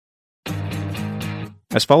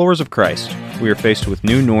As followers of Christ, we are faced with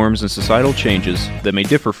new norms and societal changes that may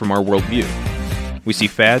differ from our worldview. We see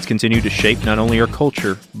fads continue to shape not only our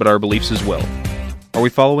culture, but our beliefs as well. Are we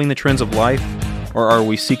following the trends of life, or are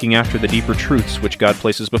we seeking after the deeper truths which God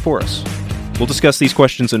places before us? We'll discuss these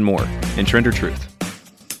questions and more in Trend or Truth.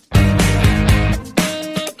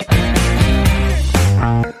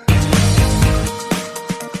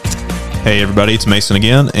 Hey everybody, it's Mason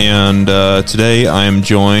again, and today I am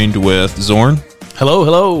joined with Zorn. Hello,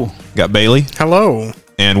 hello. Got Bailey. Hello.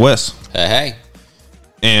 And Wes. Hey.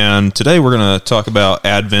 And today we're going to talk about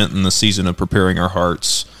Advent and the season of preparing our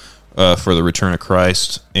hearts for the return of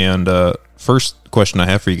Christ. And first question I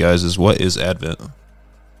have for you guys is, what is Advent?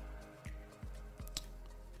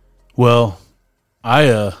 Well,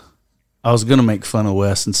 I was going to make fun of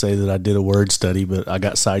Wes and say that I did a word study, but I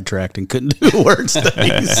got sidetracked and couldn't do a word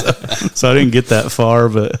study, so I didn't get that far.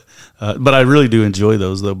 But I really do enjoy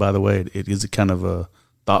those, though. By the way, it is a kind of a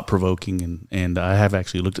thought provoking, and I have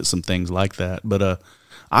actually looked at some things like that. But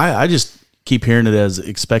I just keep hearing it as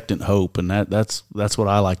expectant hope, and that's what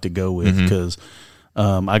I like to go with, because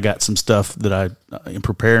I got some stuff that I am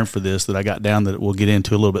preparing for this that I got down that we'll get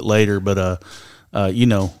into a little bit later. But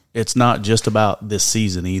it's not just about this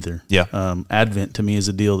season either. Yeah. Advent to me is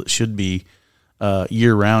a deal that should be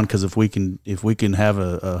year round, because if we can have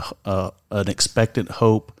an expectant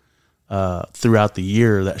hope throughout the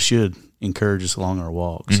year, that should encourage us along our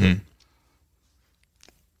walk.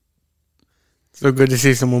 So good to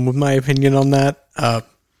see someone with my opinion on that.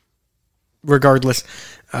 Regardless,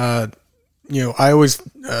 I always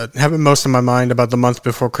have it most in my mind about the month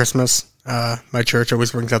before Christmas. My church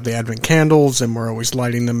always brings out the Advent candles, and we're always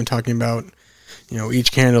lighting them and talking about,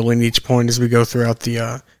 each candle and each point as we go throughout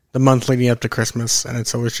the month leading up to Christmas. And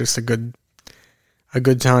it's always just a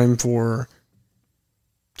good time for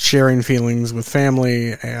sharing feelings with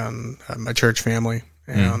family and my church family.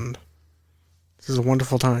 And this is a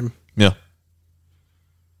wonderful time. Yeah.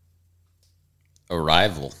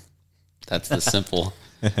 Arrival. That's the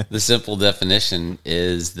simple definition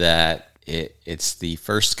is that it's the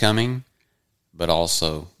first coming, but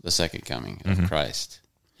also the second coming of Christ.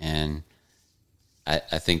 And I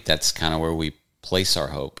think that's kind of where we place our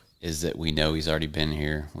hope, is that we know he's already been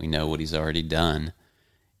here. We know what he's already done.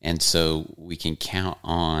 And so we can count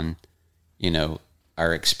on,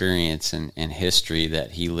 our experience and history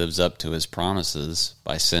that he lives up to his promises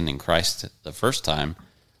by sending Christ the first time,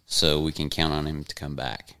 so we can count on him to come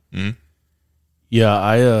back. Mm-hmm. Yeah,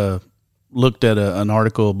 I looked at an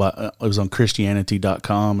article it was on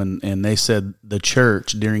Christianity.com, and they said the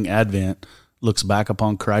church during Advent looks back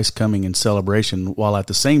upon Christ's coming in celebration, while at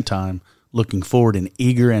the same time looking forward in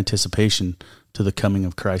eager anticipation to the coming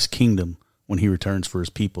of Christ's kingdom when he returns for his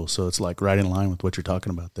people. So it's like right in line with what you're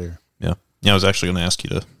talking about there. Yeah. Yeah, I was actually going to ask you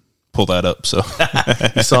to pull that up. So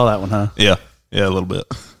You saw that one, huh? Yeah, a little bit.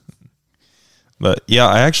 But yeah,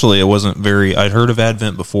 I'd heard of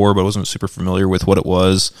Advent before, but I wasn't super familiar with what it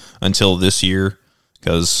was until this year,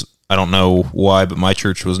 because I don't know why, but my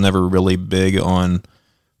church was never really big on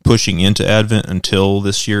pushing into Advent until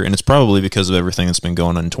this year. And it's probably because of everything that's been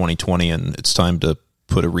going on in 2020, and it's time to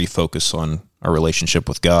put a refocus on our relationship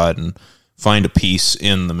with God and find a peace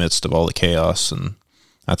in the midst of all the chaos. And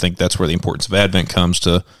I think that's where the importance of Advent comes,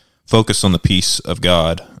 to focus on the peace of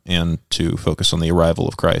God and to focus on the arrival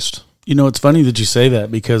of Christ. It's funny that you say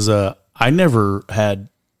that, because I never had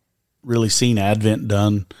really seen Advent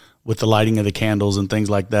done with the lighting of the candles and things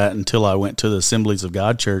like that until I went to the Assemblies of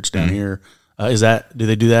God Church down here. Do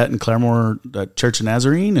they do that in Claremore Church of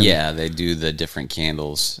Nazarene? Yeah, they do the different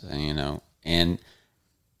candles, and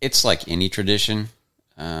it's like any tradition.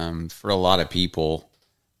 For a lot of people,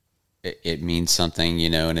 it means something,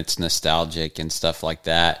 and it's nostalgic and stuff like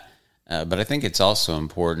that. But I think it's also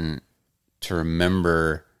important to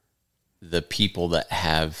remember the people that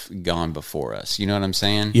have gone before us. You know what I'm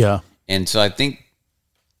saying? Yeah. And so I think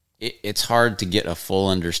it's hard to get a full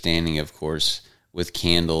understanding, of course, with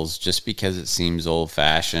candles, just because it seems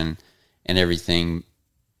old-fashioned and everything.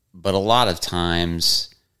 But a lot of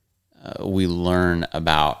times we learn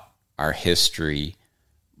about our history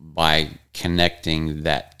by connecting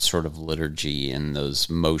that sort of liturgy and those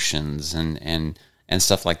motions and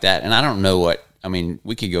stuff like that. And I don't know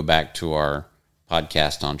we could go back to our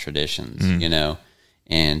podcast on traditions,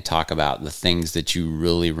 and talk about the things that you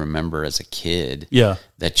really remember as a kid,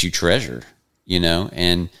 that you treasure,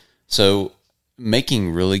 and so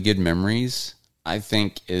making really good memories, I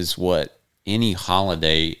think, is what any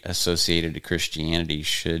holiday associated to Christianity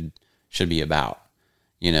should be about,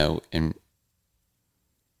 and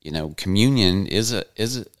communion is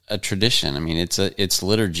a tradition. I mean, it's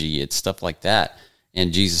liturgy, it's stuff like that.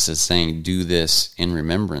 And Jesus is saying, do this in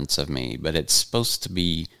remembrance of me, but it's supposed to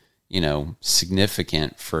be,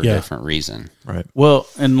 significant for a different reason. Right. Well,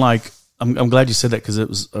 and like, I'm glad you said that because it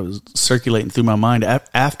was circulating through my mind.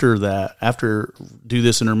 After do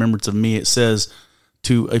this in remembrance of me, it says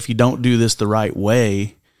if you don't do this the right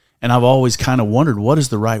way, and I've always kind of wondered, what is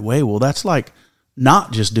the right way? Well, that's like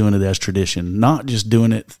not just doing it as tradition, not just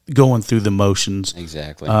doing it, going through the motions.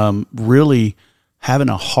 Exactly. Really having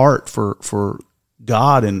a heart for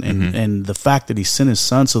God and the fact that he sent his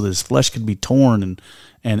son so that his flesh could be torn and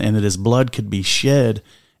that his blood could be shed.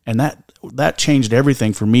 And that changed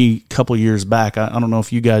everything for me a couple of years back. I don't know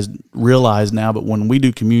if you guys realize now, but when we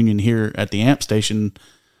do communion here at the AMP station,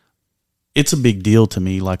 it's a big deal to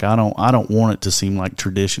me. Like I don't want it to seem like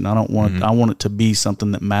tradition. I don't want I want it to be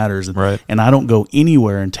something that matters. Right. And I don't go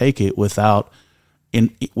anywhere and take it without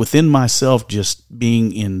within myself just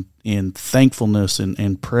being in thankfulness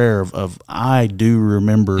and prayer of I do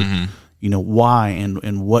remember why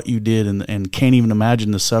and what you did and can't even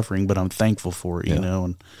imagine the suffering, but I'm thankful for it,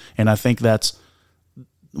 and I think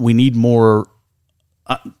we need more,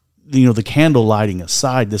 the candle lighting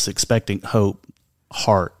aside, this expectant hope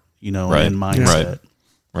heart, and mindset.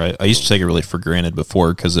 Right. I used to take it really for granted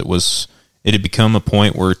before because it had become a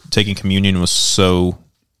point where taking communion was so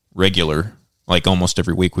regular, like almost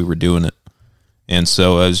every week we were doing it. And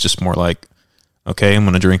so I was just more like, okay, I'm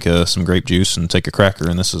going to drink some grape juice and take a cracker,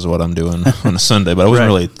 and this is what I'm doing on a Sunday. But I wasn't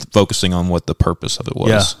really focusing on what the purpose of it was.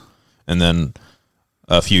 Yeah. And then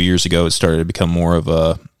a few years ago, it started to become more of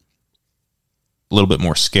a little bit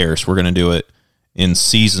more scarce. We're going to do it in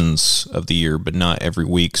seasons of the year, but not every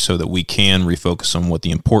week, so that we can refocus on what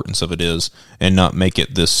the importance of it is and not make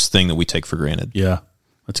it this thing that we take for granted. Yeah,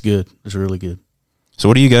 that's good. That's really good. So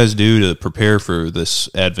what do you guys do to prepare for this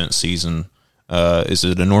Advent season? Is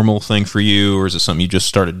it a normal thing for you, or is it something you just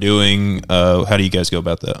started doing? How do you guys go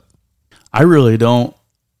about that? I really don't.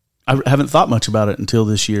 I haven't thought much about it until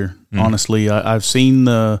this year. Honestly, I've seen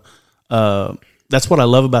that's what I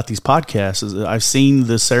love about these podcasts. Is I've seen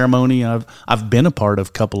the ceremony. I've been a part of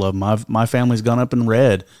a couple of them. My family's gone up and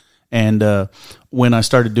read. And when I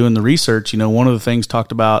started doing the research, one of the things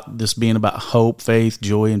talked about this being about hope, faith,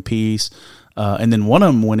 joy, and peace. And then one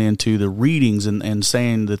of them went into the readings and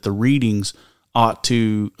saying that the readings ought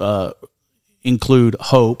to include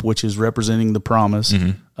hope, which is representing the promise,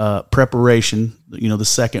 preparation, the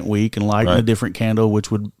second week, and lighting a different candle,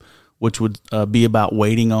 which would be about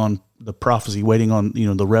waiting on the prophecy, waiting on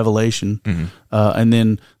the revelation, and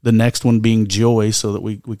then the next one being joy, so that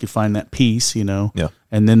we could find that peace, and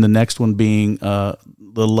then the next one being the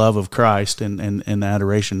love of Christ and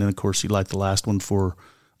adoration, and of course you light the last one for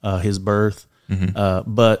his birth,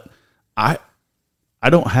 but I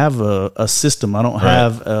don't have a system. I don't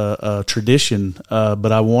have a tradition,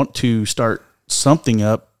 but I want to start something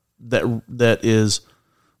up that is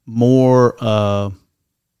more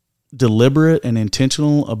deliberate and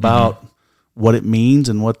intentional about what it means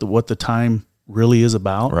and what the time really is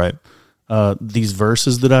about. Right. These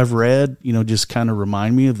verses that I've read, just kind of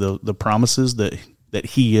remind me of the promises that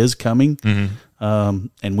He is coming, and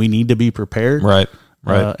we need to be prepared. Right.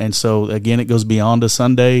 And so again, it goes beyond a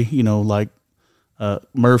Sunday. Like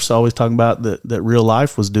Murph's always talking about that Real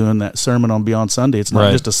Life was doing that sermon on Beyond Sunday. It's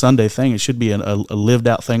not just a Sunday thing. It should be a lived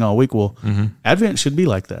out thing all week. Well, Advent should be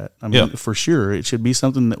like that. I mean, for sure. It should be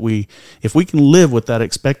something that if we can live with that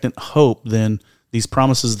expectant hope, then these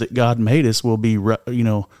promises that God made us will be,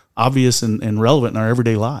 obvious and relevant in our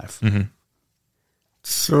everyday life.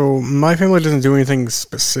 So my family doesn't do anything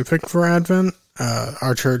specific for Advent.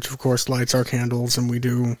 Our church, of course, lights our candles, and we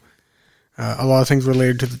do a lot of things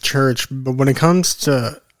related to the church. But when it comes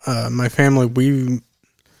to my family,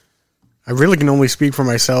 I really can only speak for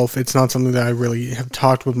myself. It's not something that I really have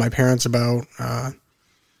talked with my parents about.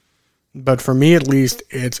 But for me, at least,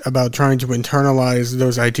 it's about trying to internalize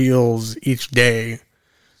those ideals each day.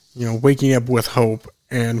 Waking up with hope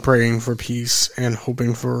and praying for peace and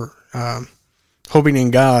hoping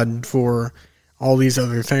in God for all these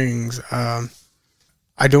other things.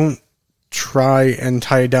 I don't try and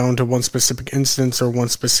tie it down to one specific instance or one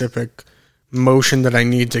specific motion that I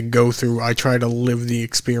need to go through. I try to live the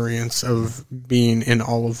experience of being in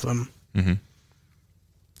all of them.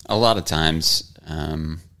 A lot of times,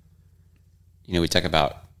 we talk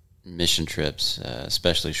about mission trips,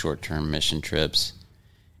 especially short-term mission trips,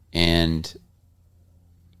 and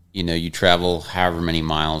you travel however many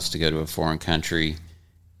miles to go to a foreign country,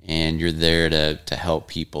 and you're there to help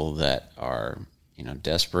people that are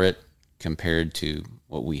desperate compared to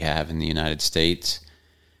what we have in the United States.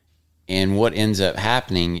 And what ends up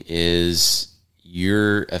happening is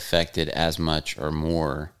you're affected as much or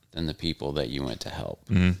more than the people that you went to help.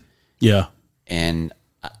 Yeah. And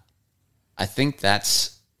I think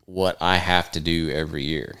that's what I have to do every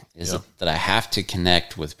year, is that I have to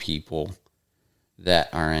connect with people that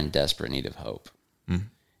are in desperate need of hope.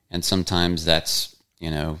 And sometimes that's,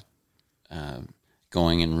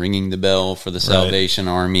 going and ringing the bell for the Salvation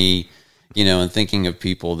Army, and thinking of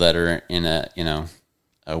people that are in a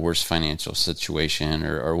worse financial situation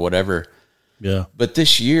or whatever. Yeah. But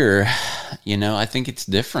this year, I think it's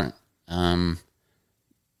different.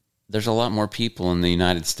 There's a lot more people in the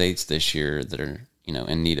United States this year that are,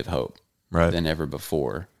 in need of hope than ever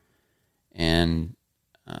before. And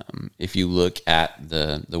if you look at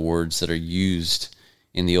the words that are used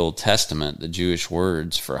in the Old Testament, the Jewish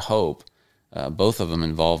words for hope, both of them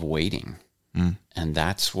involve waiting. And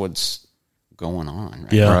that's what's going on.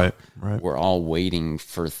 Right? Yeah. Right. We're all waiting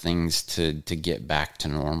for things to get back to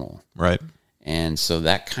normal. Right. And so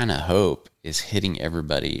that kind of hope is hitting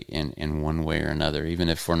everybody in one way or another, even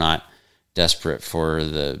if we're not desperate for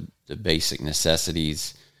the basic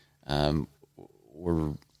necessities.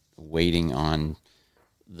 We're waiting on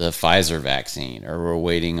the Pfizer vaccine, or we're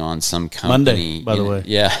waiting on some company. Monday, by the way.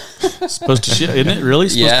 Yeah. Supposed to isn't it really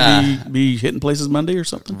supposed to be hitting places Monday or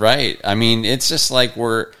something? Right. I mean, it's just like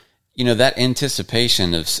we're, that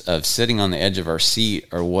anticipation of sitting on the edge of our seat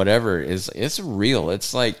or whatever it's real.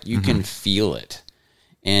 It's like you can feel it.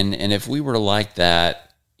 And if we were like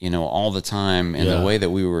that, all the time in the way that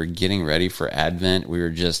we were getting ready for Advent, we were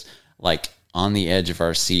just like on the edge of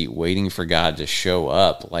our seat waiting for God to show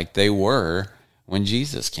up like they were when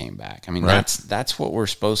Jesus came back. I mean, that's what we're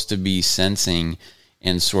supposed to be sensing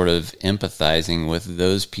and sort of empathizing with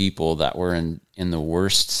those people that were in the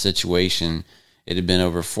worst situation. It had been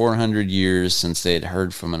over 400 years since they had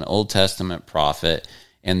heard from an Old Testament prophet,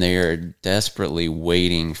 and they are desperately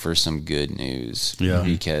waiting for some good news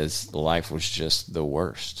because life was just the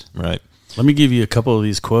worst. Right. Let me give you a couple of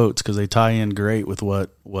these quotes because they tie in great with what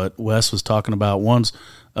Wes was talking about. One's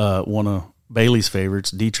one of Bailey's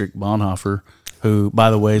favorites, Dietrich Bonhoeffer, who, by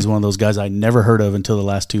the way, is one of those guys I never heard of until the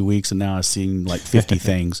last 2 weeks, and now I've seen like 50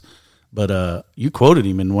 things. But you quoted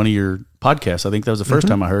him in one of your podcasts. I think that was the first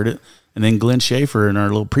time I heard it. And then Glenn Schaefer in our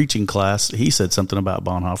little preaching class, he said something about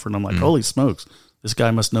Bonhoeffer, and I'm like, holy smokes, this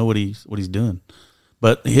guy must know what he's doing.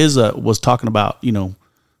 But his was talking about,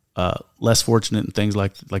 less fortunate and things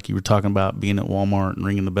like you were talking about, being at Walmart and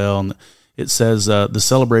ringing the bell. And it says the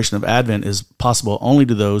celebration of Advent is possible only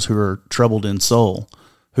to those who are troubled in soul,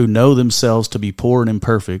 who know themselves to be poor and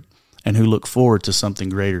imperfect, and who look forward to something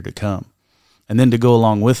greater to come. And then to go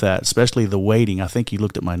along with that, especially the waiting, I think you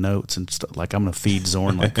looked at my notes and like I'm going to feed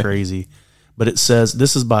Zorn like crazy. But it says,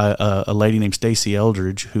 this is by a lady named Stasi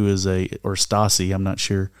Eldridge, who is or Stasi, I'm not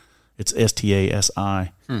sure. It's Stasi.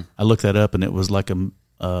 I looked that up, and it was like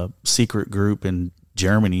a secret group in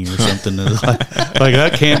Germany or something. like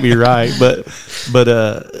that can't be right. But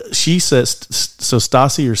she says, so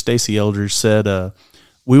Stasi or Stasi Eldridge said,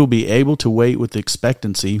 we will be able to wait with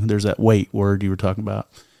expectancy. There's that wait word you were talking about.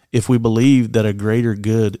 If we believe that a greater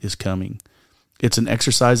good is coming. It's an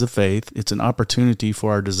exercise of faith. It's an opportunity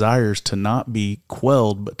for our desires to not be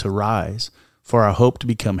quelled, but to rise, for our hope to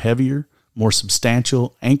become heavier, more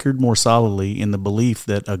substantial, anchored more solidly in the belief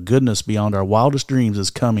that a goodness beyond our wildest dreams is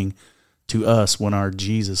coming to us when our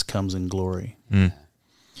Jesus comes in glory.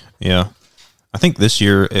 Yeah. I think this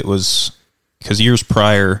year it was, because years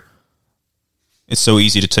prior, it's so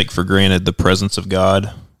easy to take for granted the presence of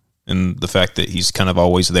God and the fact that he's kind of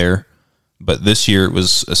always there. But this year it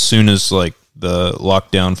was, as soon as like the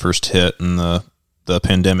lockdown first hit and the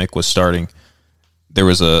pandemic was starting, there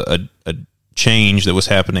was a change that was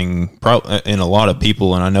happening in a lot of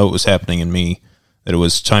people, and I know it was happening in me, that it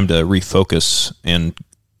was time to refocus and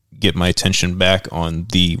get my attention back on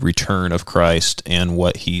the return of Christ and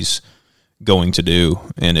what he's going to do.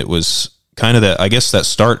 And it was kind of that, I guess, that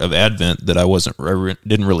start of Advent that I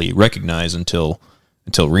didn't really recognize until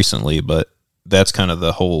recently, but that's kind of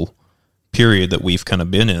the whole period that we've kind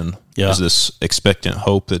of been in, is this expectant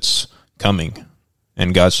hope that's coming.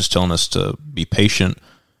 And God's just telling us to be patient,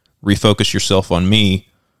 refocus yourself on me,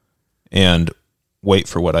 and wait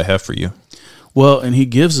for what I have for you. Well, and he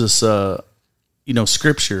gives us,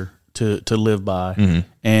 scripture to live by. Mm-hmm.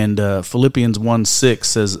 And Philippians 1:6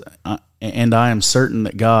 says, and I am certain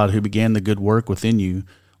that God, who began the good work within you,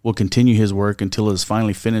 will continue his work until it is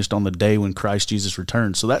finally finished on the day when Christ Jesus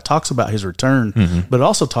returns. So that talks about his return, but it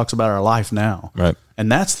also talks about our life now. Right.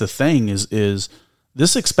 And that's the thing is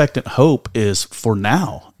this expectant hope is for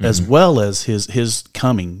now as well as his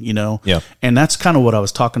coming, Yeah. And that's kind of what I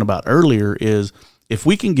was talking about earlier is if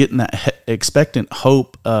we can get in that expectant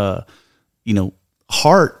hope, heart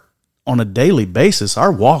on a daily basis,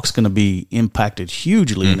 our walk's going to be impacted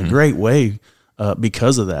hugely in a great way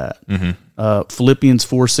because of that. Philippians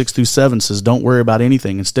 4:6-7 says, "Don't worry about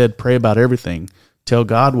anything. Instead, pray about everything. Tell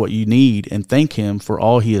God what you need and thank Him for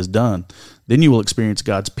all He has done. Then you will experience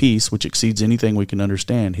God's peace, which exceeds anything we can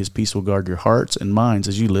understand. His peace will guard your hearts and minds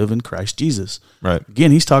as you live in Christ Jesus." Right.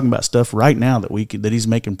 Again, He's talking about stuff right now that He's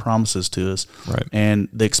making promises to us. Right. And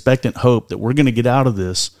the expectant hope that we're going to get out of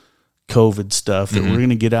this COVID stuff, that we're going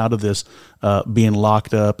to get out of this being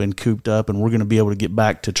locked up and cooped up, and we're going to be able to get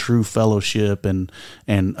back to true fellowship and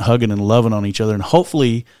hugging and loving on each other. And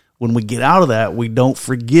hopefully when we get out of that, we don't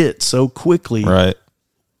forget so quickly Right.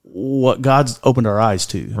 what God's opened our eyes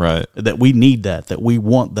to. Right. That we need that we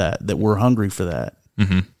want that we're hungry for that.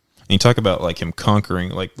 And you talk about like him conquering,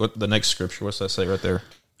 like what the next scripture, what's that say right there?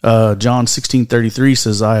 John 16:33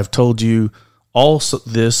 says, "I have told you all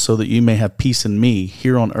this so that you may have peace in me.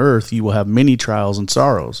 Here on earth you will have many trials and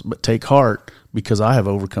sorrows, but take heart because I have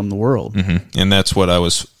overcome the world." And that's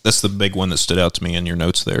the big one that stood out to me in your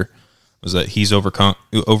notes there, was that he's overcome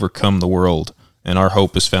the world, and our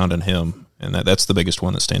hope is found in him. And that's the biggest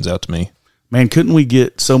one that stands out to me. Man, couldn't we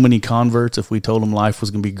get so many converts if we told them life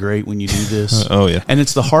was going to be great when you do this? Oh, yeah. And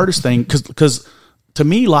it's the hardest thing because to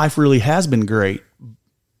me, life really has been great,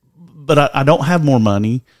 but I don't have more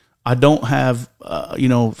money. I don't have,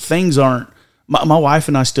 things aren't, my wife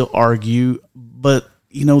and I still argue, but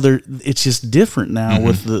it's just different now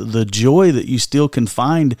with the joy that you still can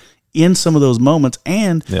find in some of those moments,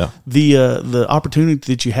 and the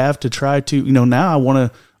opportunity that you have to try to, now I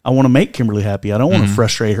want to make Kimberly happy. I don't want to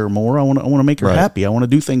frustrate her more. I want to make her happy. I want to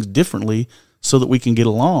do things differently so that we can get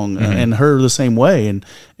along, and her the same way.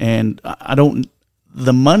 And I don't.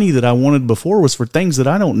 The money that I wanted before was for things that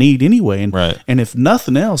I don't need anyway. And if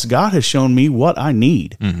nothing else, God has shown me what I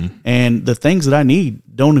need, and the things that I need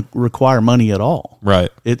don't require money at all. Right.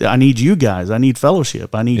 I need you guys. I need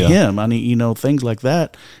fellowship. I need Him. I need, things like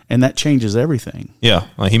that. And that changes everything. Yeah.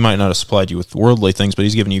 He might not have supplied you with worldly things, but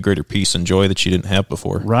he's given you greater peace and joy that you didn't have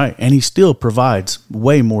before. Right. And He still provides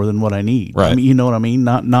way more than what I need. Right. I mean, you know what I mean?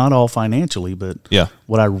 Not all financially, but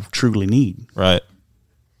what I truly need. Right.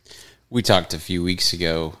 We talked a few weeks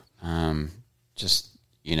ago, where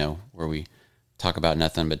we talk about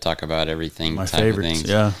nothing but talk about everything. My type favorites, of things.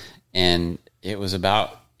 yeah. And it was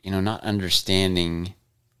about, not understanding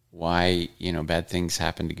why, bad things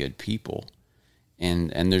happen to good people.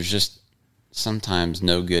 And there's just sometimes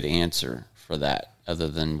no good answer for that other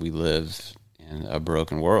than we live in a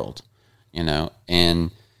broken world,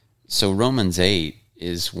 And so Romans 8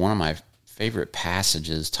 is one of my favorite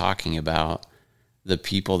passages talking about the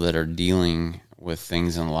people that are dealing with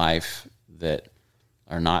things in life that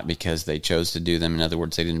are not because they chose to do them. In other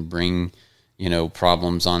words, they didn't bring,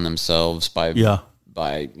 problems on themselves by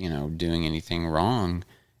doing anything wrong.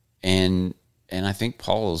 And I think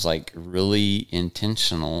Paul is like really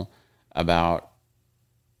intentional about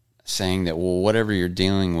saying that, well, whatever you're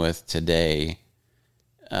dealing with today,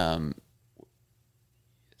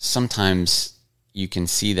 sometimes you can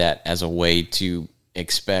see that as a way to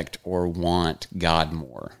expect or want God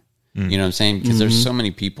more. You know what I'm saying? Because there's so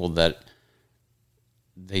many people that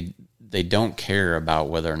they don't care about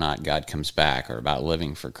whether or not God comes back or about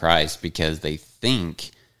living for Christ because they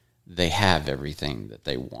think they have everything that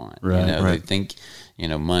they want. Right, They think,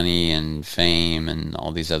 money and fame and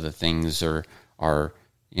all these other things are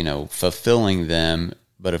fulfilling them,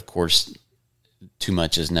 but of course too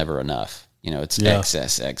much is never enough. It's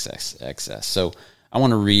excess. So I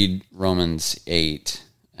want to read Romans 8,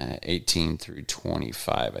 18 through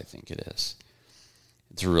 25, I think it is.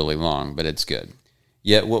 It's really long, but it's good.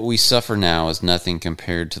 Yet what we suffer now is nothing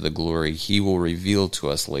compared to the glory He will reveal to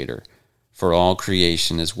us later. For all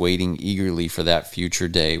creation is waiting eagerly for that future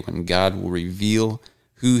day when God will reveal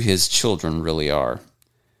who His children really are.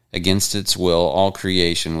 Against its will, all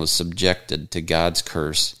creation was subjected to God's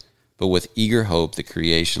curse, but with eager hope, the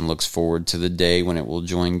creation looks forward to the day when it will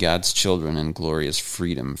join God's children in glorious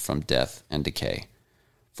freedom from death and decay.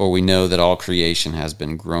 For we know that all creation has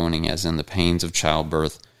been groaning as in the pains of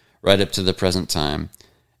childbirth right up to the present time.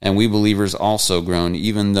 And we believers also groan,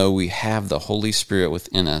 even though we have the Holy Spirit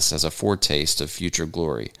within us as a foretaste of future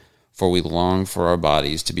glory. For we long for our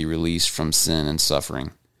bodies to be released from sin and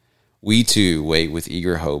suffering. We too wait with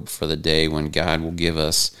eager hope for the day when God will give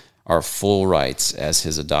us our full rights as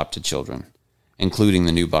His adopted children, including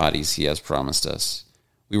the new bodies He has promised us.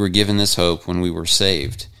 We were given this hope when we were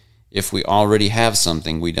saved. If we already have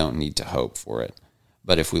something, we don't need to hope for it.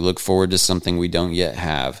 But if we look forward to something we don't yet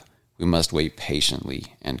have, we must wait patiently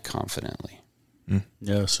and confidently.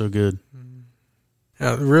 Yeah, so good.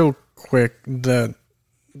 Real quick,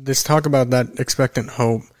 this talk about that expectant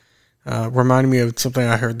hope, reminded me of something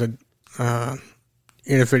I heard that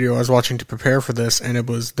in a video I was watching to prepare for this, and it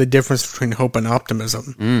was the difference between hope and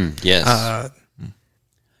optimism. Yes.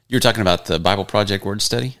 You were talking about the Bible Project word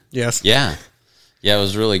study? Yes. Yeah. Yeah, it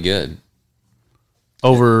was really good.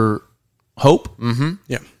 Over hope?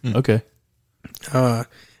 Yeah. Okay. And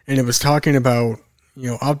it was talking about,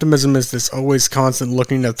 optimism is this always constant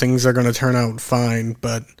looking that things are going to turn out fine,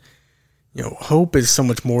 but, hope is so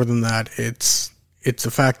much more than that. It's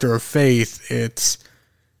a factor of faith. It's,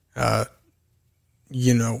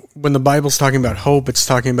 when the Bible's talking about hope, it's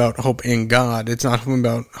talking about hope in God. It's not talking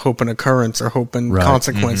about hope in occurrence or hope in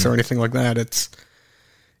consequence or anything like that.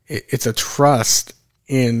 It's a trust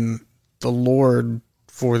in the Lord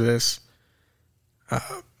for this,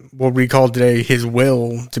 what we call today His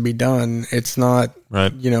will to be done. It's not,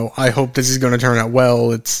 Right. I hope this is going to turn out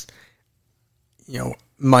well. It's,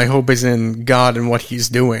 my hope is in God and what He's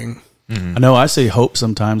doing. I know I say hope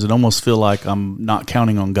sometimes and almost feel like I'm not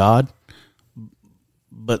counting on God,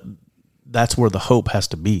 but that's where the hope has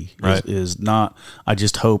to be. Right. Is not, I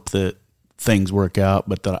just hope that things work out,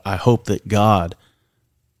 but that I hope that God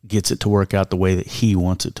gets it to work out the way that He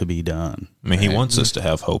wants it to be done. I mean, He wants us to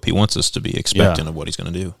have hope. He wants us to be expectant of what He's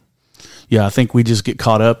going to do. Yeah, I think we just get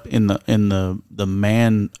caught up in the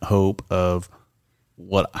man hope of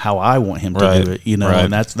how I want him to do it, Right.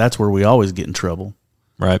 and that's where we always get in trouble.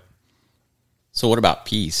 Right. So what about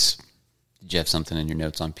peace? Did you have something in your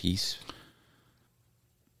notes on peace?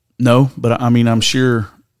 No, but I mean, I'm sure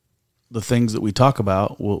the things that we talk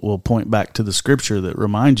about will point back to the scripture that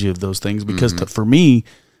reminds you of those things. Because for me,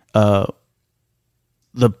 the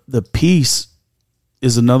peace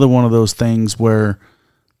is another one of those things where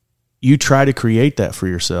you try to create that for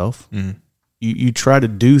yourself. You try to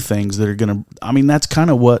do things that are going to, I mean, that's kind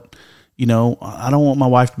of what, I don't want my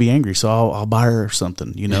wife to be angry, so I'll buy her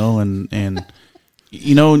something, and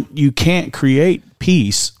you can't create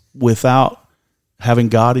peace without having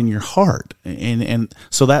God in your heart. And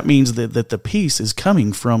so that means that the peace is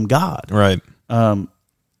coming from God. Right.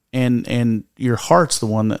 And your heart's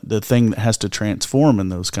the thing that has to transform in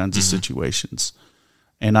those kinds of situations.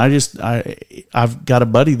 And I've got a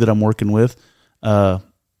buddy that I'm working with.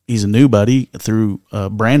 He's a new buddy through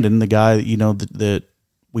Brandon, the guy that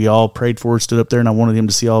we all prayed for, stood up there, and I wanted him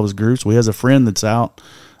to see all of his groups. Well, he has a friend that's out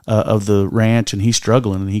of the ranch, and he's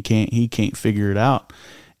struggling, and he can't figure it out.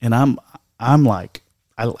 And I'm like,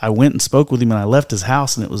 I went and spoke with him, and I left his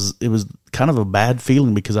house, and it was kind of a bad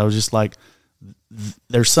feeling, because I was just like,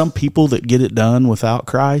 there's some people that get it done without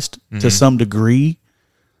Christ to some degree,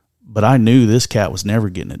 but I knew this cat was never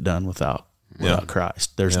getting it done without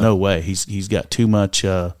Christ. There's no way. He's got too much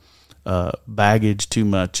baggage, too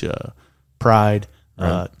much pride.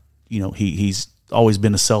 Right. He's always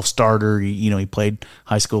been a self-starter. He played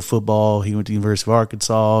high school football. He went to the University of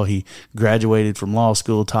Arkansas. He graduated from law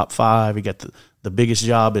school, top 5. He got the biggest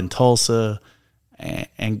job in Tulsa.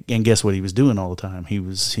 And guess what he was doing all the time? He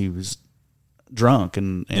was drunk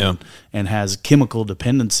and has chemical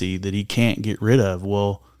dependency that he can't get rid of.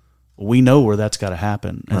 Well, we know where that's got to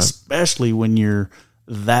happen, Right. especially when you're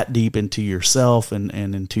that deep into yourself and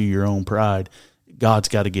into your own pride. God's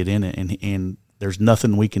got to get in it, and there's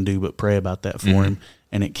nothing we can do but pray about that for him,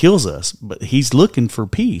 and it kills us. But he's looking for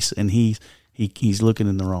peace, and he's looking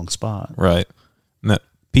in the wrong spot. Right. And that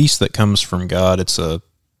peace that comes from God, it's a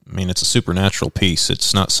supernatural peace.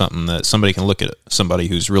 It's not something that somebody can look at somebody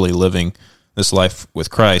who's really living this life with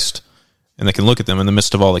Christ, and they can look at them in the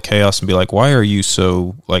midst of all the chaos and be like, why are you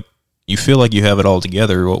so, like, you feel like you have it all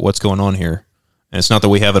together? What's going on here? And it's not that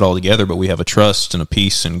we have it all together, but we have a trust and a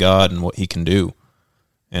peace in God and what He can do.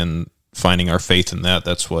 And finding our faith in that,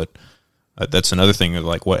 that's another thing of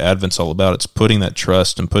like what Advent's all about. It's putting that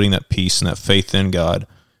trust and putting that peace and that faith in God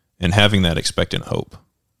and having that expectant hope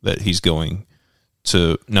that He's going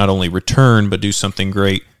to not only return, but do something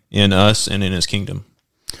great in us and in His kingdom.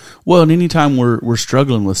 Well, and anytime we're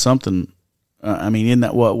struggling with something, in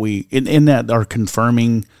that our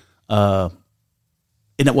confirming, isn't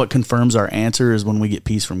that what confirms our answer is when we get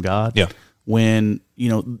peace from God? Yeah. When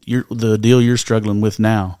the deal you're struggling with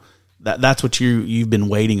now, that's what you've been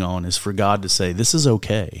waiting on, is for God to say this is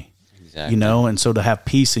okay. Exactly. And so to have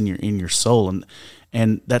peace in your soul,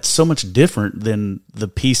 and that's so much different than the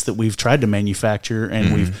peace that we've tried to manufacture,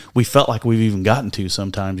 and we felt like we've even gotten to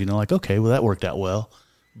sometimes. Like, okay, well, that worked out well.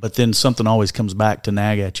 But then something always comes back to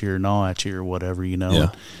nag at you or gnaw at you or whatever,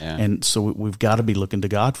 Yeah. And so we've got to be looking to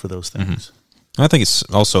God for those things. I think it's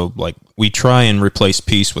also like we try and replace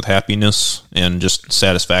peace with happiness and just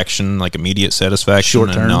satisfaction, like immediate satisfaction,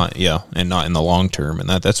 Short term. and not in the long term. And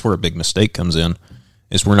that's where a big mistake comes in,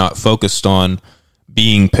 is we're not focused on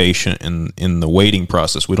being patient in the waiting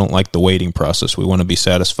process. We don't like the waiting process. We want to be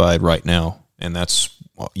satisfied right now, and that's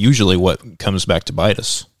usually what comes back to bite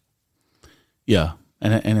us. Yeah,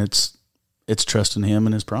 and it's trusting Him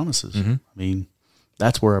and His promises. I mean,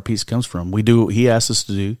 that's where our peace comes from. We do what He asks us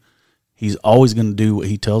to do. He's always going to do what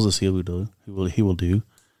He tells us He will do. He will do,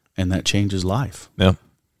 and that changes life. Yeah.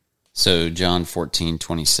 So John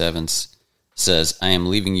 14:27 says, I am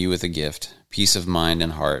leaving you with a gift, peace of mind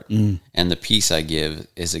and heart, and the peace I give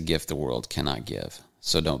is a gift the world cannot give.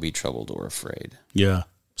 So don't be troubled or afraid. Yeah,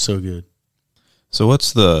 so good. So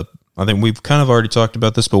I think we've kind of already talked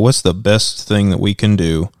about this, but what's the best thing that we can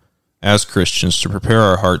do as Christians to prepare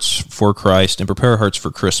our hearts for Christ and prepare our hearts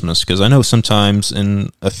for Christmas? Because I know sometimes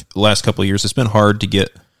in the last couple of years, it's been hard to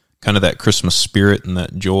get kind of that Christmas spirit and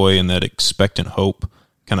that joy and that expectant hope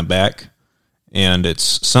kind of back. And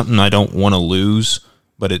it's something I don't want to lose,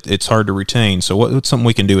 but it's hard to retain. So what's something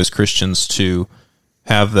we can do as Christians to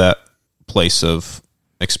have that place of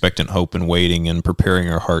expectant hope and waiting and preparing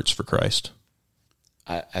our hearts for Christ?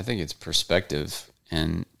 I think it's perspective.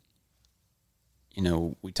 And,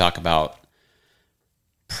 we talk about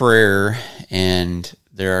prayer, and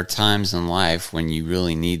there are times in life when you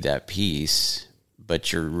really need that peace,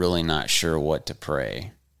 but you're really not sure what to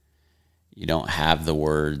pray. You don't have the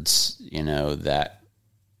words, that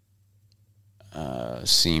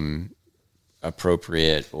seem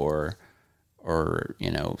appropriate or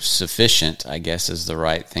sufficient, I guess is the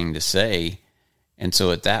right thing to say. And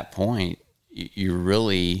so at that point, you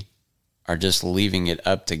really are just leaving it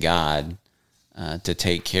up to God to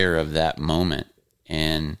take care of that moment.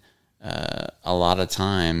 And a lot of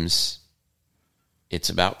times it's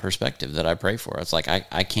about perspective that I pray for. It's like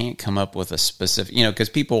I can't come up with a specific, because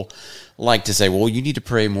people like to say, well, you need to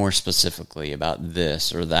pray more specifically about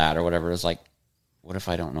this or that or whatever. It's like, what if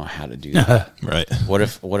I don't know how to do that? Right. What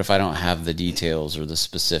if I don't have the details or the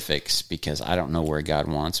specifics because I don't know where God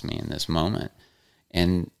wants me in this moment?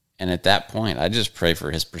 And at that point, I just pray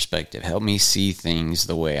for His perspective. Help me see things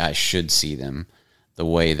the way I should see them, the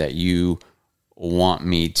way that you want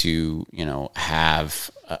me to,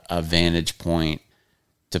 have a vantage point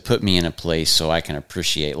to put me in a place so I can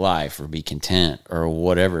appreciate life or be content or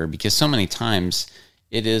whatever. Because so many times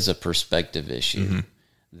it is a perspective issue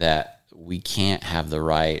that we can't have the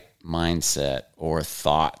right mindset or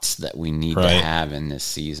thoughts that we need to have in this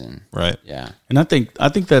season. Right. Yeah. And I think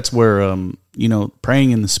that's where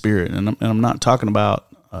praying in the Spirit, and I'm not talking about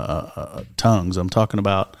tongues. I'm talking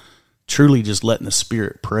about truly just letting the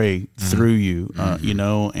Spirit pray through you.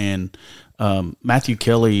 And Matthew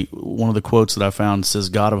Kelly, one of the quotes that I found says,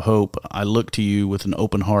 "God of hope, I look to you with an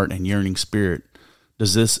open heart and yearning spirit.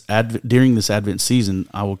 During this Advent season,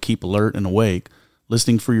 I will keep alert and awake,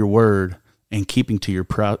 listening for your word and keeping to your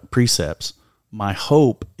precepts. My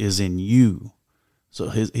hope is in you." So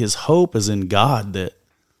his hope is in God that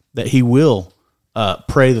He will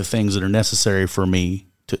pray the things that are necessary for me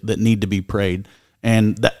that need to be prayed,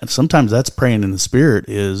 and that sometimes that's praying in the Spirit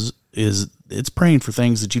is it's praying for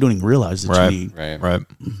things that you don't even realize that you need. Right.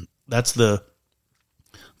 That's the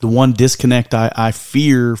one disconnect I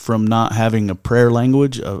fear from not having a prayer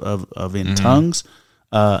language of in tongues.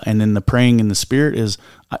 And then the praying in the Spirit is,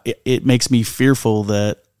 it makes me fearful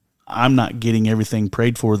that I'm not getting everything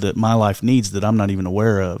prayed for that my life needs that I'm not even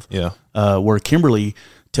aware of. Yeah. Where Kimberly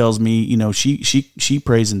tells me, she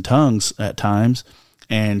prays in tongues at times,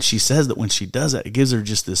 and she says that when she does that, it gives her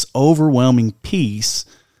just this overwhelming peace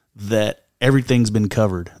that everything's been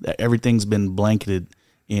covered, that everything's been blanketed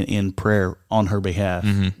in prayer on her behalf,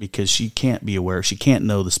 because she can't be aware. She can't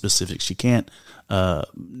know the specifics. She can't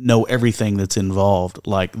know everything that's involved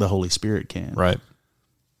like the Holy Spirit can. Right.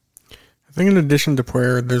 I think in addition to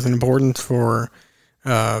prayer, there's an importance for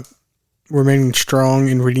remaining strong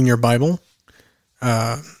in reading your Bible,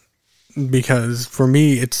 because for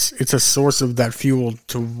me, it's a source of that fuel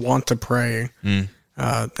to want to pray. And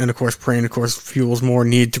of course, praying, fuels more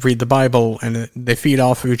need to read the Bible, and they feed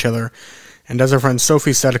off of each other. And as our friend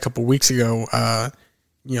Sophie said a couple weeks ago,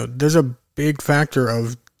 there's a big factor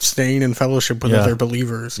of staying in fellowship with other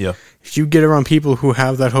believers. Yeah. If you get around people who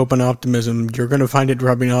have that hope and optimism, you're going to find it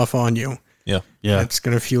rubbing off on you. Yeah. Yeah. It's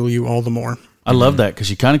going to fuel you all the more. I love that, because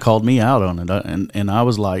she kind of called me out on it, and I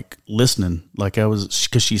was like listening, because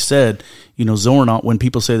she said, Zorn, when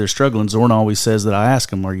people say they're struggling, Zorn always says that I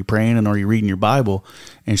ask him, "Are you praying and are you reading your Bible?"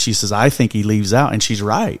 And she says, "I think he leaves out," and she's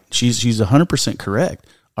right. She's 100% correct.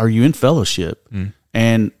 Are you in fellowship?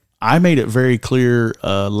 And I made it very clear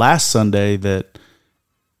last Sunday that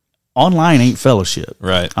online ain't fellowship.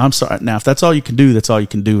 Right. I'm sorry. Now, if that's all you can do, that's all you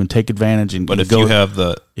can do, and take advantage. And But if you have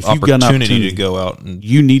the opportunity to go out and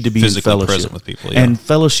you need to be physically in fellowship present with people. Yeah. And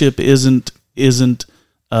fellowship isn't isn't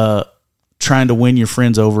trying to win your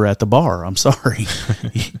friends over at the bar. I'm sorry,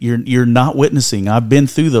 you're not witnessing. I've been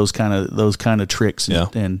through those kind of tricks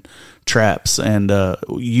and traps, and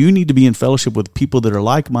you need to be in fellowship with people that are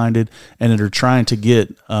like-minded and that are trying to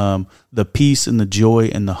get the peace and the joy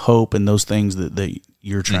and the hope and those things that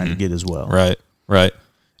you're trying to get as well. Right.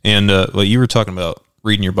 And what you were talking about,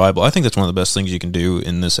 reading your Bible, I think that's one of the best things you can do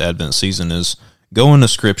in this Advent season is go into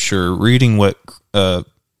Scripture, reading what,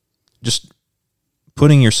 just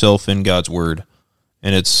putting yourself in God's Word.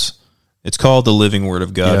 And it's called the living Word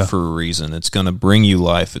of God for a reason. It's going to bring you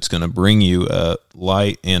life. It's going to bring you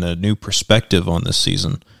light and a new perspective on this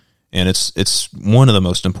season. And it's one of the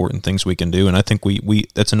most important things we can do. And I think we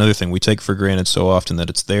that's another thing we take for granted so often, that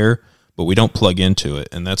it's there, but we don't plug into it.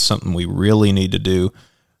 And that's something we really need to do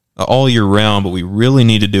all year round, but we really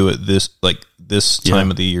need to do it this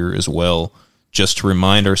time of the year as well, just to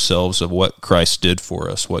remind ourselves of what Christ did for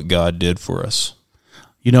us, what God did for us.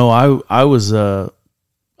 You know, I've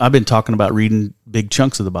been talking about reading big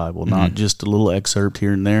chunks of the Bible, not just a little excerpt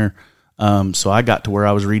here and there. So I got to where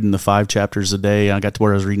I was reading the 5 chapters a day. I got to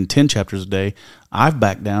where I was reading 10 chapters a day. I've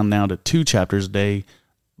backed down now to 2 chapters a day,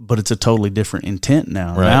 but it's a totally different intent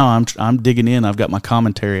now. Right. Now I'm digging in. I've got my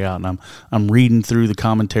commentary out, and I'm reading through the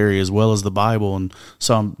commentary as well as the Bible, and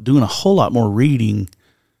so I'm doing a whole lot more reading,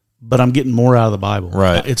 but I'm getting more out of the Bible.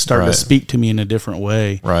 Right. It's starting to speak to me in a different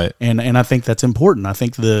way. Right. And I think that's important. I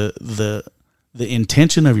think the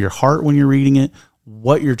intention of your heart when you're reading it,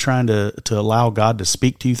 what you're trying to allow God to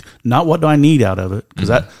speak to you, not what do I need out of it, because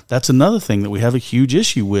that's another thing that we have a huge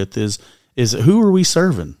issue with is who are we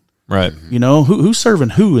serving? Right. You know, who's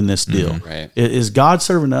serving who in this deal? Right. Is God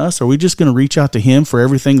serving us? Are we just going to reach out to Him for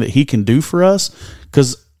everything that He can do for us?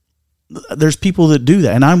 Because there's people that do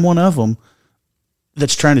that, and I'm one of them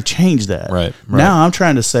that's trying to change that. Right. Now I'm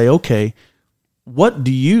trying to say, okay, what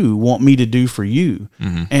do you want me to do for you?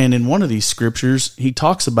 And in one of these scriptures, he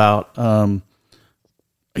talks about,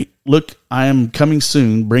 look, I am coming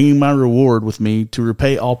soon, bringing my reward with me to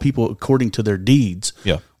repay all people according to their deeds.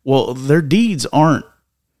 Yeah. Well, their deeds aren't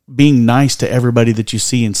being nice to everybody that you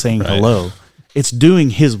see and saying hello. It's doing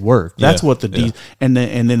His work. That's what the deeds, and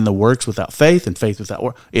then the works without faith and faith without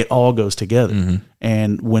work. It all goes together.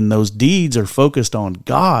 And when those deeds are focused on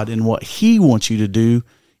God and what He wants you to do,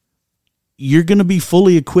 you're going to be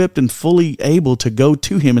fully equipped and fully able to go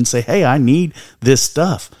to Him and say, hey, I need this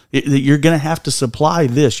stuff. You're going to have to supply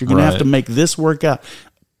this. You're going to have to make this work out.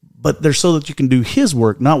 But they're so that you can do His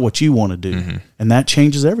work, not what you want to do. And that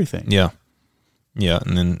changes everything. Yeah. Yeah.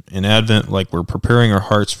 And then in Advent, like, we're preparing our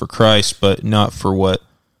hearts for Christ, but not for what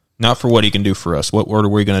He can do for us. What are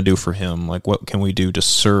we going to do for Him? Like, what can we do to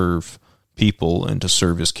serve people and to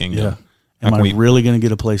serve His kingdom? Yeah. Am I really going to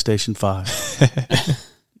get a PlayStation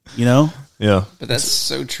 5? You know? Yeah. But that's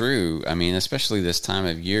so true. I mean, especially this time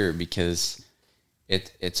of year, because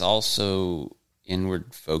it's also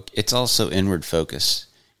inward focus.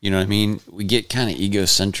 You know what I mean? We get kind of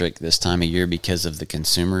egocentric this time of year because of the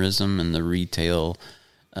consumerism and the retail,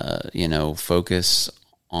 focus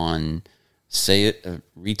on,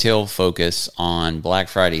 retail focus on Black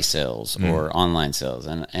Friday sales or online sales.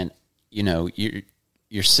 And you know,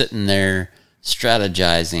 you're sitting there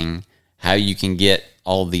strategizing how you can get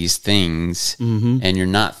all these things, and you're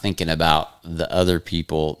not thinking about the other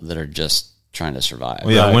people that are just trying to survive.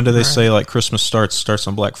 Well, yeah. When do they say, like, Christmas starts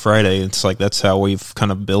on Black Friday? It's like that's how we've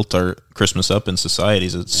kind of built our Christmas up in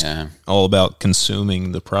societies. It's all about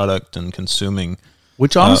consuming the product and consuming,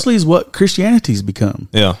 which honestly is what Christianity's become.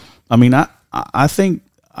 Yeah. I mean, I think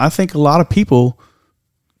a lot of people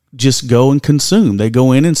just go and consume. They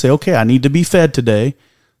go in and say, okay, I need to be fed today,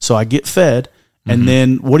 so I get fed. And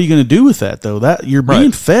then what are you going to do with that, though? That you're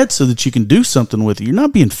being fed so that you can do something with it. You're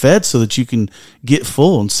not being fed so that you can get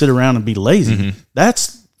full and sit around and be lazy.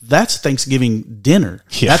 That's Thanksgiving dinner.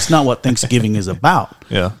 Yeah. That's not what Thanksgiving is about.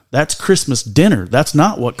 Yeah. That's Christmas dinner. That's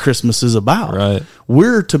not what Christmas is about. Right.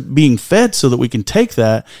 We're being fed so that we can take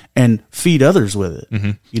that and feed others with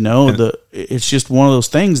it. You know, it's just one of those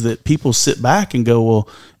things that people sit back and go, well,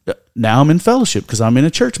 now I'm in fellowship because I'm in a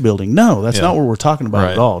church building. No, that's not what we're talking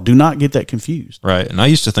about at all. Do not get that confused. Right. And I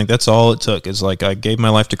used to think that's all it took is, like, I gave my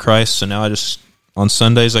life to Christ, so now I just, on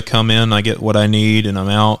Sundays I come in, I get what I need, and I'm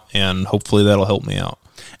out, and hopefully that'll help me out.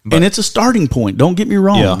 But, and it's a starting point. Don't get me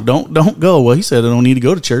wrong. Yeah. Don't go, well, he said I don't need to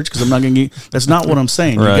go to church because I'm not going to get. That's not what I'm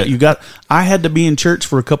saying. Right. You got. I had to be in church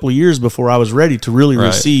for a couple of years before I was ready to really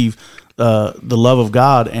receive the love of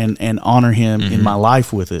God and honor Him in my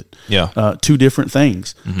life with it. Yeah. Two different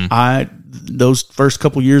things. Those first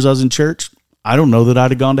couple of years I was in church, I don't know that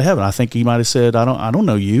I'd have gone to heaven. I think He might have said, I don't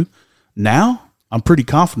know you. Now I'm pretty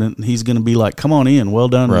confident he's going to be like, come on in, well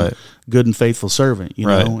done, Right. good and faithful servant, you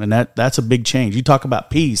Right. know, and that's a big change. You talk about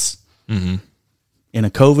peace in a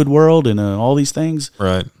COVID world and all these things.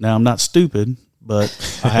 Right. Now, I'm not stupid, but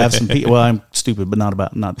I have some people. Well, I'm stupid, but not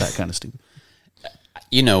that kind of stupid.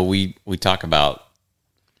 You know, we talk about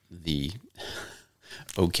the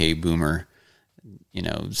okay boomer, you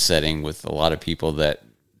know, setting with a lot of people that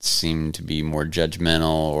seem to be more judgmental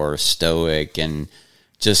or stoic and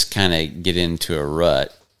just kind of get into a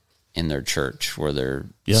rut in their church where they're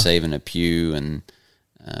saving a pew, and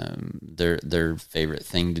their favorite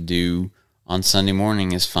thing to do on Sunday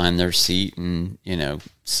morning is find their seat and, you know,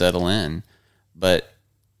 settle in. But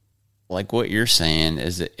like what you're saying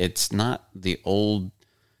is that it's not the old,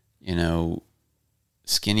 you know,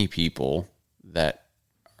 skinny people that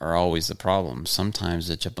are always the problem. Sometimes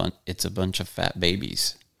it's a bunch of fat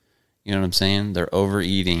babies. You know what I'm saying? They're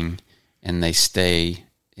overeating and they stay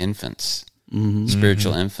infants,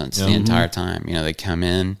 spiritual infants the entire time. You know, they come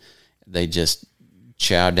in, they just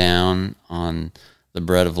chow down on the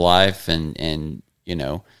bread of life, and you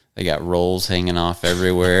know, they got rolls hanging off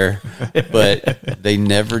everywhere, but they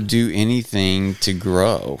never do anything to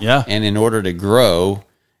grow. Yeah. And in order to grow,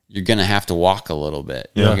 you're going to have to walk a little bit.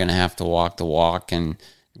 Yeah. You're going to have to walk the walk and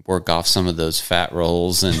work off some of those fat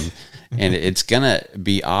rolls, and it's going to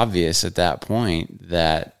be obvious at that point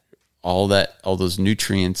that all those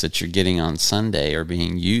nutrients that you're getting on Sunday are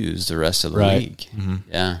being used the rest of the Right. week.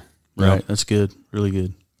 Yeah. Right. That's good. Really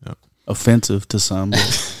good. Yep. Offensive to some,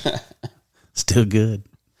 but still good.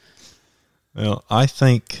 Well, I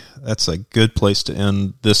think that's a good place to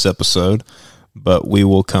end this episode, but we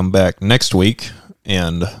will come back next week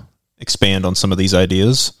and expand on some of these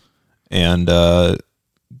ideas and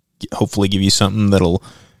hopefully give you something that'll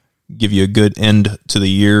give you a good end to the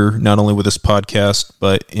year, not only with this podcast,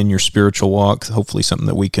 but in your spiritual walk. Hopefully something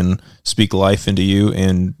that we can speak life into you.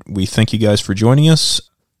 And we thank you guys for joining us.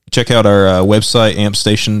 Check out our website,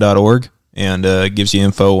 ampstation.org, and gives you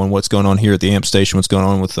info on what's going on here at the Amp Station, what's going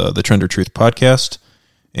on with the Trend or Truth podcast.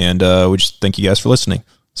 And we just thank you guys for listening.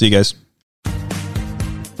 See you guys.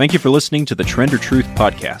 Thank you for listening to the Trend or Truth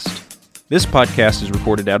podcast. This podcast is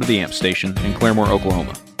recorded out of the Amp Station in Claremore,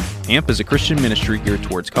 Oklahoma. AMP is a Christian ministry geared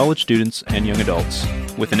towards college students and young adults,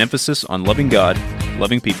 with an emphasis on loving God,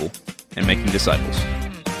 loving people, and making disciples.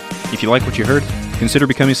 If you like what you heard, consider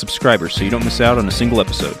becoming a subscriber so you don't miss out on a single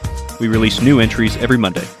episode. We release new entries every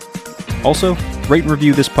Monday. Also, rate and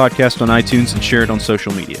review this podcast on iTunes and share it on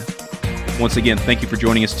social media. Once again, thank you for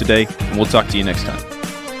joining us today, and we'll talk to you next time.